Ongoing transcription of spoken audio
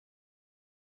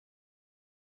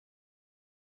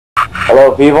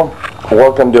Hello people,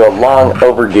 welcome to a long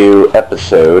overdue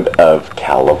episode of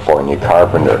California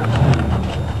Carpenter.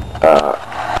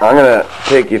 I'm going to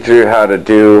take you through how to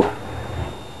do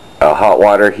a hot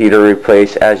water heater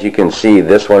replace. As you can see,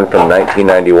 this one from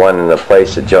 1991 in the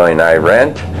place that Joey and I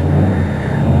rent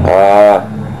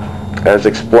has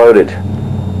exploded.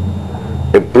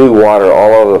 It blew water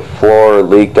all over the floor,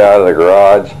 leaked out of the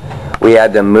garage. We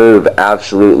had to move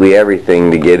absolutely everything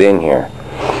to get in here.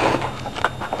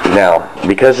 Now,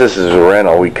 because this is a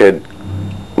rental, we could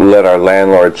let our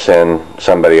landlord send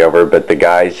somebody over, but the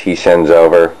guys he sends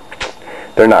over,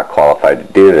 they're not qualified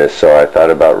to do this, so I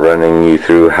thought about running you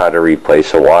through how to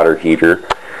replace a water heater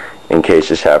in case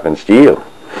this happens to you.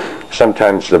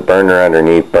 Sometimes the burner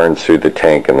underneath burns through the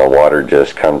tank and the water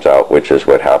just comes out, which is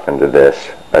what happened to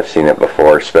this. I've seen it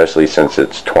before, especially since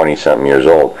it's 20-something years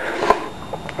old.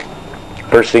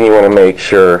 First thing you want to make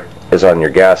sure is on your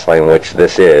gas line, which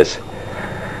this is,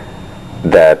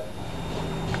 that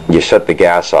you shut the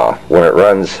gas off. When it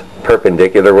runs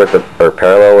perpendicular with the, or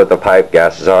parallel with the pipe,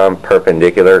 gas is on,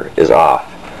 perpendicular is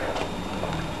off.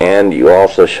 And you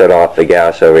also shut off the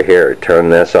gas over here. Turn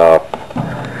this off.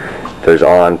 If there's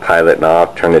on, pilot and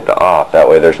off, turn it to off. That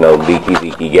way there's no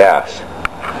leaky gas.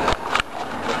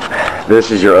 This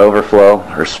is your overflow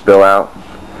or spill out.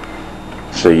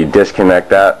 So you disconnect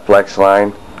that flex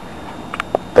line.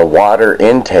 The water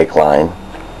intake line,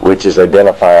 which is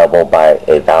identifiable by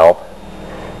a valve,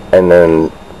 and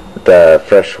then the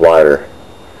fresh water,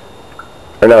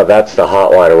 or no, that's the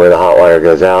hot water, where the hot water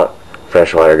goes out,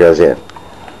 fresh water goes in,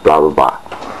 blah blah blah.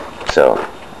 So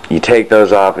you take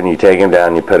those off and you take them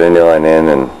down, you put a new one in,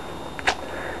 and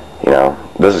you know,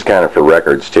 this is kind of for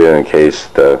records too, in case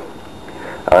the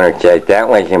owner said that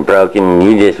wasn't broken and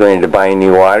you just wanted to buy a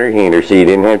new water heater so you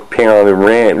didn't have to pay all the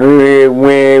rent.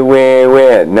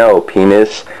 No,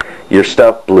 penis. Your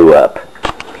stuff blew up.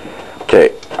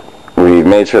 Okay, we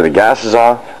made sure the gas is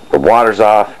off, the water's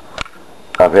off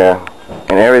up here,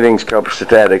 and everything's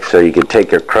copacetic, so you can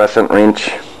take your crescent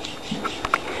wrench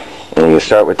and you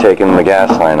start with taking the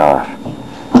gas line off.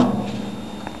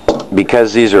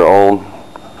 Because these are old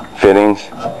fittings,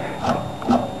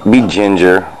 be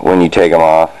ginger when you take them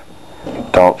off.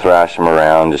 Don't thrash them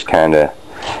around, just kind of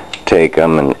take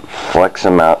them and flex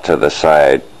them out to the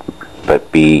side,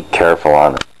 but be careful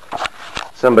on them.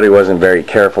 Somebody wasn't very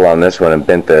careful on this one and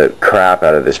bent the crap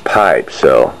out of this pipe,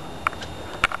 so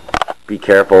be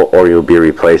careful or you'll be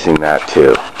replacing that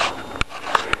too.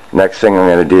 Next thing I'm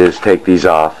going to do is take these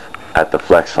off at the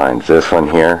flex lines. This one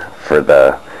here for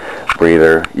the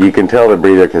breather. You can tell the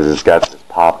breather because it's got this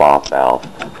pop-off valve.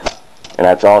 And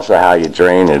that's also how you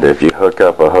drain it. If you hook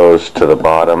up a hose to the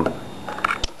bottom,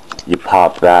 you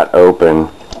pop that open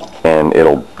and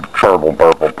it'll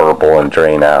burble and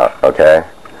drain out, okay?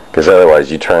 Because otherwise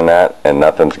you turn that and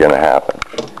nothing's going to happen.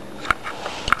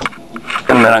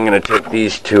 And then I'm going to take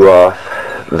these two off,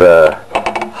 the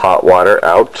hot water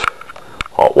out,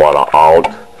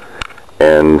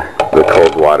 and the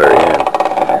cold water in.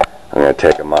 I'm going to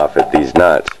take them off at these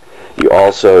nuts. You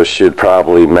also should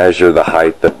probably measure the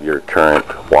height of your current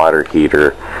water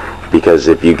heater, because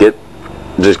if you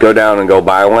just go down and go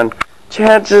buy one,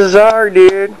 chances are,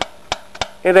 dude,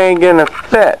 it ain't going to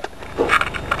fit.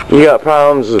 You got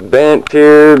problems with bent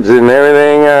tubes and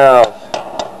everything else,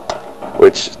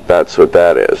 which that's what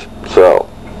that is. So,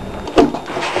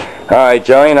 alright,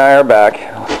 Joey and I are back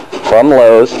from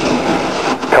Lowe's.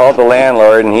 Called the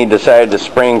landlord and he decided to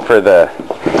spring for the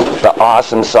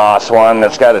awesome sauce one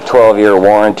that's got a 12-year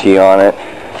warranty on it.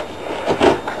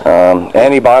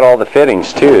 And he bought all the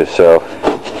fittings too, so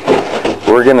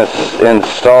we're going to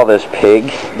install this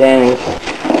pig.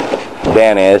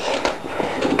 Dan is.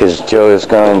 Because Joe is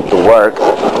going to work.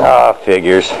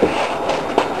 Figures.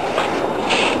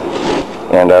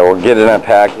 And we'll get it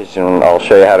unpackaged and I'll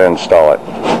show you how to install it.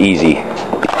 Easy.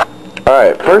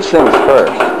 Alright, first things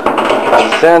first.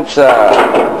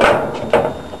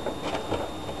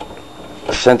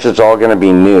 Since it's all going to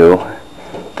be new,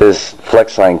 this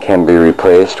flex line can be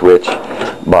replaced, which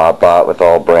Bob bought with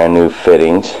all brand new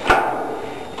fittings.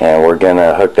 And we're going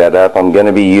to hook that up. I'm going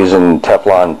to be using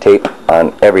Teflon tape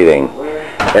on everything.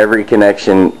 Every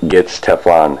connection gets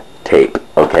Teflon tape,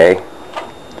 okay?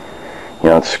 You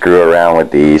don't screw around with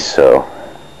these, so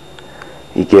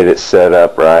you get it set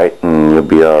up right and you'll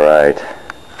be alright.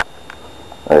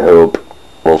 I hope.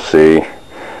 We'll see.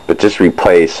 But just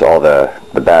replace all the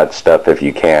bad stuff if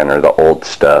you can, or the old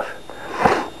stuff.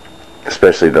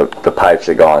 Especially the pipes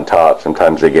that go on top.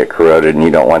 Sometimes they get corroded and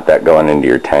you don't want that going into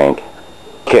your tank.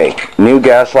 Okay, new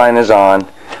gas line is on.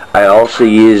 I also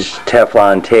use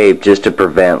Teflon tape just to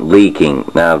prevent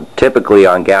leaking. Now, typically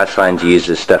on gas lines you use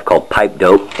this stuff called pipe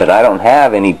dope, but I don't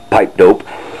have any pipe dope,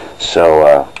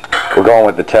 so we're going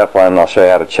with the Teflon, and I'll show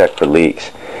you how to check for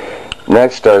leaks.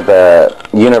 Next are the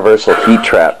universal heat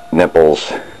trap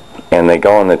nipples, and they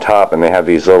go on the top, and they have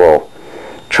these little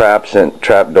trap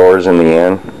doors in the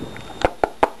end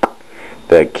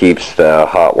that keeps the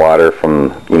hot water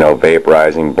from, you know,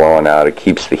 vaporizing, blowing out. It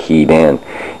keeps the heat in,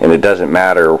 and it doesn't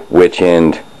matter which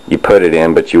end you put it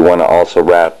in, but you want to also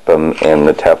wrap them in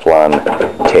the Teflon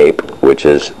tape, which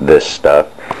is this stuff,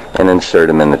 and insert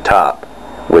them in the top,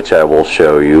 which I will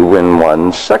show you in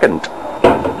 1 second.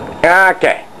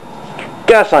 Okay,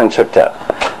 gas line's hooked up.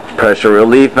 Pressure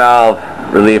relief valve,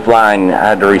 relief line. I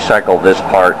had to recycle this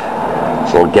part.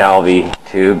 It's a little galvy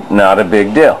tube, not a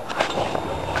big deal.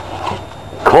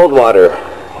 Cold water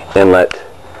inlet.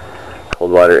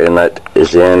 Cold water inlet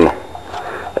is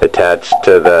attached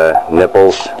to the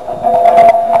nipples.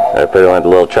 I put it on the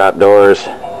little trap doors.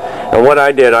 And what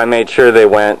I did, I made sure they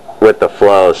went with the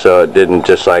flow, so it didn't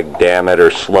just like dam it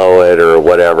or slow it or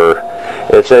whatever.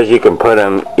 It says you can put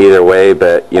them either way,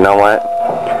 but you know what?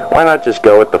 Why not just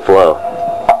go with the flow?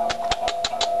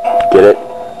 Get it?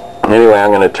 Anyway,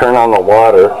 I'm going to turn on the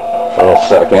water in a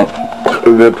second.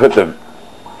 I'm going to put the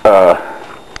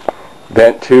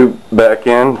vent tube back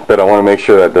in, but I want to make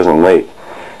sure that doesn't leak.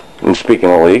 And speaking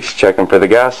of leaks, checking for the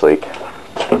gas leak.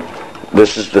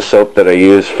 This is the soap that I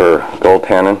use for gold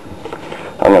tanning.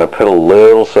 I'm going to put a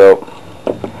little soap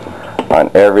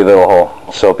on every little hole.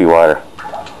 Soapy water.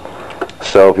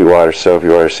 Soapy water, soapy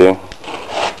water, see?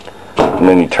 And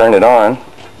then you turn it on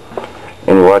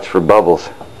and you watch for bubbles.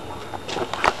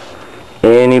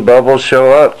 Any bubbles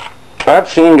show up? I've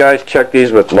seen guys check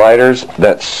these with lighters.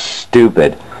 That's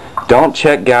stupid. Don't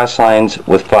check gas lines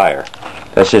with fire.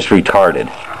 That's just retarded.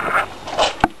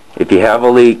 If you have a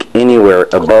leak anywhere,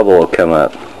 a bubble will come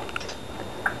up.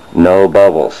 No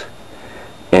bubbles.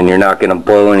 And you're not going to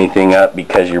blow anything up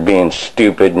because you're being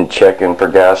stupid and checking for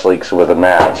gas leaks with a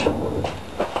match.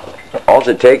 All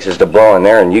it takes is to blow in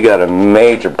there and you got a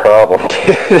major problem.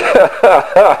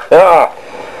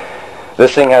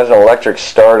 This thing has an electric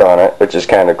start on it, which is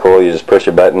kind of cool. You just push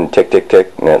a button, tick, tick,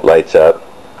 tick, and it lights up.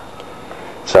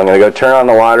 So I'm going to go turn on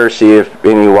the water, see if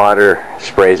any water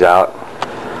sprays out.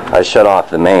 I shut off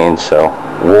the main, so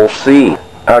we'll see.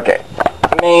 Okay,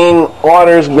 main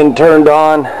water's been turned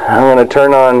on. I'm going to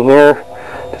turn on here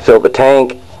to fill the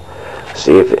tank,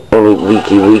 see if any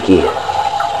leaky. You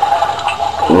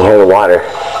can hear the water.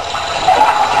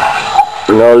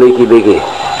 No leaky.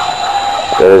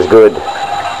 That is good.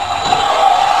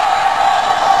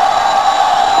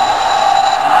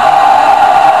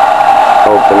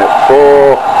 Open it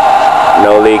full.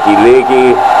 No leaky.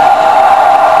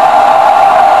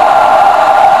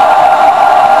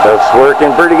 That's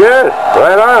working pretty good.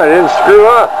 Right on. It didn't screw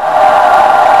up.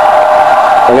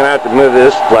 I'm going to have to move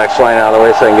this flex line out of the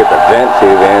way so I can get the vent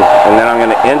tube in. And then I'm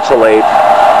going to insulate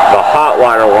the hot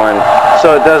water one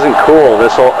so it doesn't cool.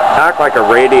 This will act like a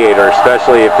radiator,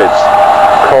 especially if it's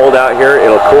cold out here.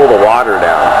 It'll cool the water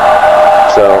down.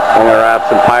 So I'm going to wrap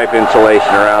some pipe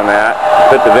insulation around that,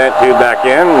 put the vent tube back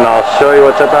in, and I'll show you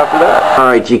what's up after that.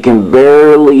 Alright, you can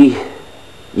barely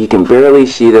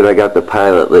see that I got the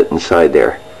pilot lit inside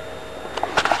there.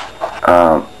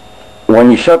 When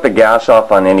you shut the gas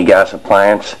off on any gas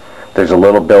appliance, there's a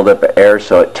little buildup of air,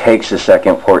 so it takes a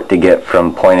second for it to get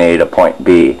from point A to point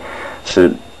B.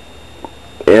 So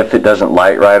if it doesn't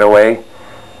light right away,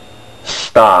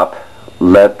 stop,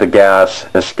 let the gas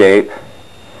escape,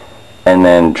 and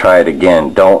then try it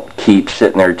again. Don't keep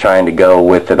sitting there trying to go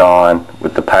with it on,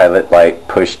 with the pilot light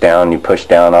pushed down. You push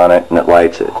down on it and it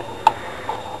lights it.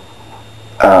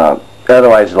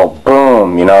 Otherwise it'll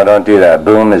boom, you know, don't do that.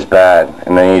 Boom is bad.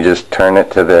 And then you just turn it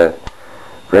to the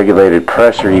regulated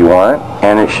pressure you want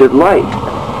and it should light.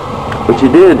 Which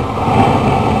it did.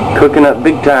 Cooking up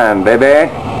big time, baby.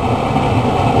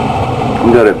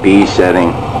 I'm going to B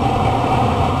setting.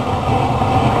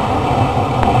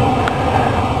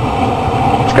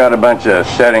 It's got a bunch of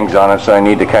settings on it, so I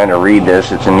need to kind of read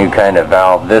this. It's a new kind of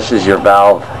valve. This is your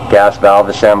valve, gas valve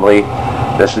assembly.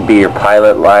 This would be your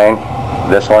pilot line,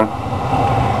 this one.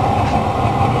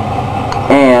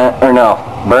 Or no,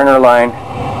 burner line,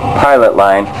 pilot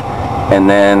line, and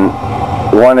then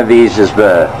one of these is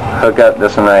the hookup.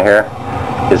 This one right here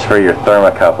is for your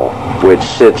thermocouple, which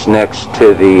sits next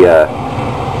to the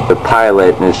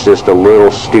pilot, and it's just a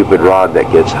little stupid rod that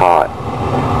gets hot.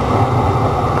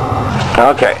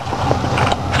 Okay,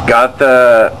 got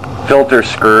the filter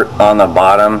skirt on the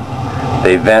bottom.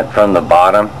 They vent from the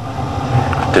bottom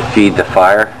to feed the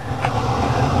fire.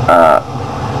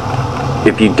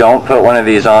 If you don't put one of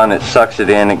these on, it sucks it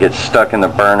in, it gets stuck in the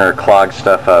burner, clogs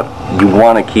stuff up. You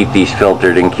want to keep these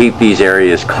filtered and keep these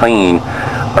areas clean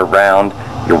around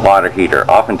your water heater.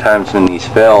 Oftentimes when these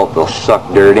fail, they'll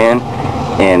suck dirt in,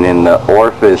 and in the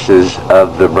orifices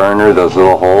of the burner, those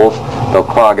little holes, they'll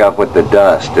clog up with the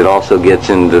dust. It also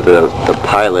gets into the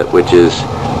pilot, which is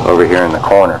over here in the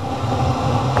corner.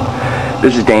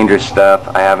 This is dangerous stuff.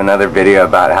 I have another video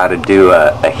about how to do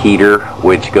a heater,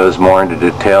 which goes more into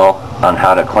detail on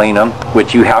how to clean them,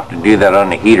 which you have to do that on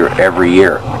the heater every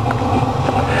year,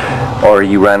 or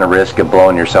you run a risk of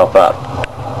blowing yourself up.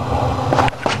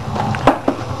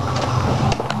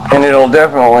 And it'll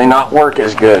definitely not work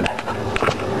as good.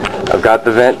 I've got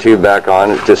the vent tube back on.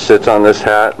 It just sits on this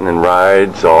hat and then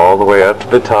rides all the way up to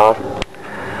the top.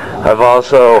 I've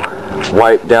also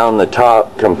wiped down the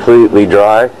top completely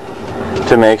dry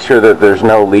to make sure that there's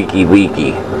no leaky.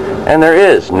 And there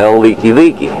is no leaky.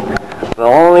 The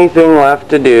only thing left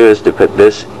to do is to put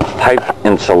this pipe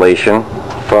insulation,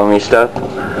 foamy stuff,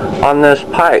 on this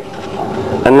pipe,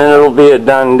 and then it'll be a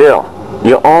done deal.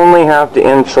 You only have to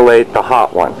insulate the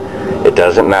hot one. It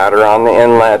doesn't matter on the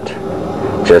inlet,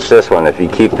 just this one. If you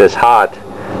keep this hot,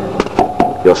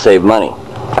 you'll save money.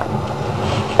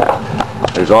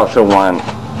 There's also one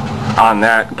on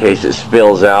that in case it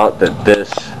spills out, that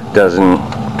this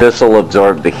will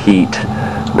absorb the heat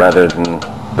rather than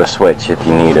the switch if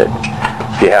you need it.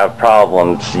 If you have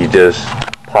problems, you just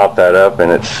pop that up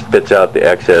and it spits out the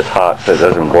excess hot so it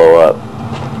doesn't blow up.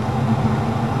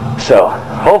 So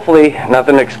hopefully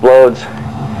nothing explodes,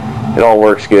 it all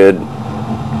works good,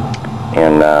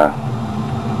 and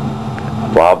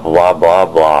blah blah blah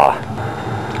blah.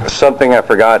 Something I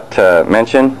forgot to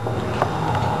mention,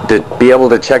 to be able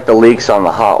to check the leaks on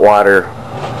the hot water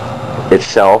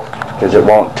itself, because it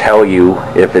won't tell you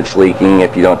if it's leaking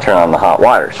if you don't turn on the hot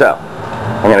water. So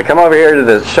I'm going to come over here to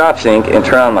the shop sink and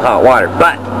turn on the hot water,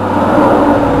 but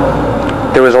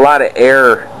there was a lot of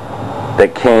air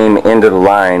that came into the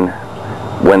line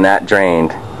when that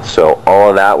drained, so all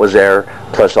of that was air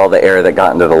plus all the air that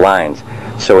got into the lines.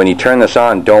 So when you turn this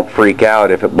on, don't freak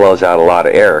out if it blows out a lot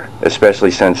of air,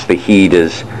 especially since the heat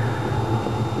is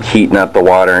heating up the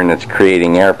water and it's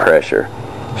creating air pressure.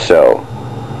 So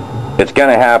it's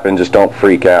gonna happen, just don't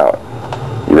freak out.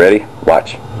 You ready?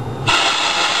 Watch.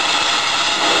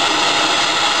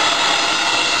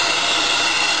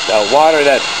 The water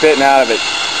that's spitting out of it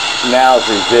now is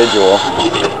residual.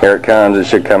 Here it comes, it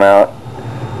should come out.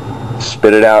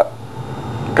 Spit it out.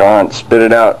 Go on, spit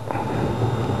it out.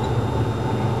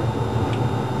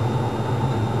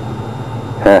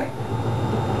 Huh.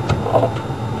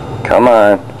 Come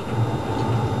on.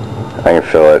 I can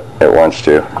feel it. It wants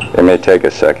to. It may take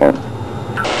a second.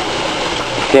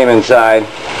 Came inside,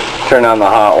 turned on the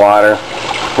hot water,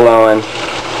 flowing.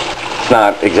 It's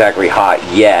not exactly hot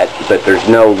yet, but there's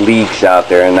no leaks out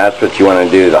there, and that's what you want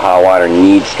to do. The hot water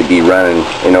needs to be running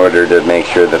in order to make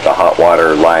sure that the hot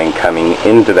water line coming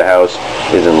into the house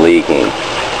isn't leaking.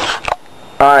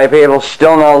 Alright people,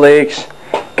 still no leaks.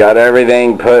 Got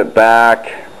everything put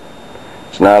back.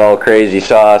 It's not all crazy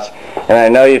sauce. And I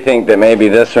know you think that maybe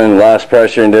this one lost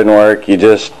pressure and didn't work. You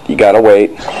gotta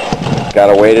wait.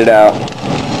 Gotta wait it out.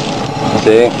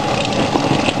 See?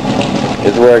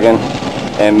 It's working.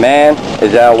 And man,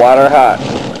 is that water hot.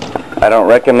 I don't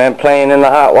recommend playing in the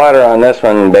hot water on this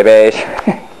one, babies.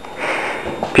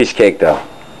 Piece of cake though.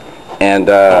 And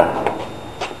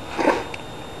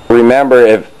remember,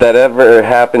 if that ever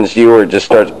happens to you where it just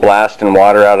starts blasting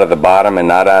water out of the bottom and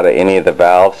not out of any of the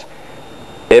valves,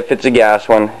 if it's a gas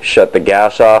one, shut the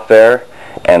gas off there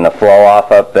and the flow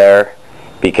off up there,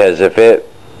 because if it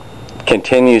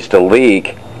continues to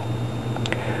leak,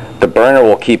 the burner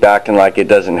will keep acting like it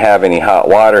doesn't have any hot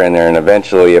water in there, and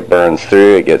eventually it burns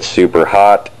through, it gets super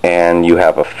hot, and you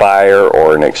have a fire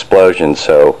or an explosion.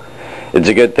 So it's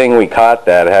a good thing we caught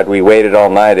that. Had we waited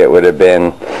all night, it would have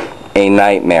been a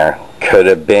nightmare. Could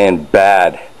have been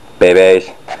bad, babies.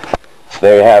 So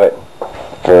there you have it.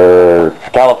 For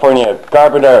California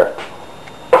Carpenter,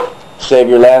 save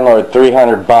your landlord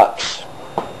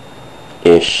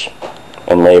 $300-ish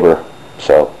in labor.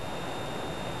 So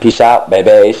peace out,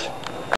 babies.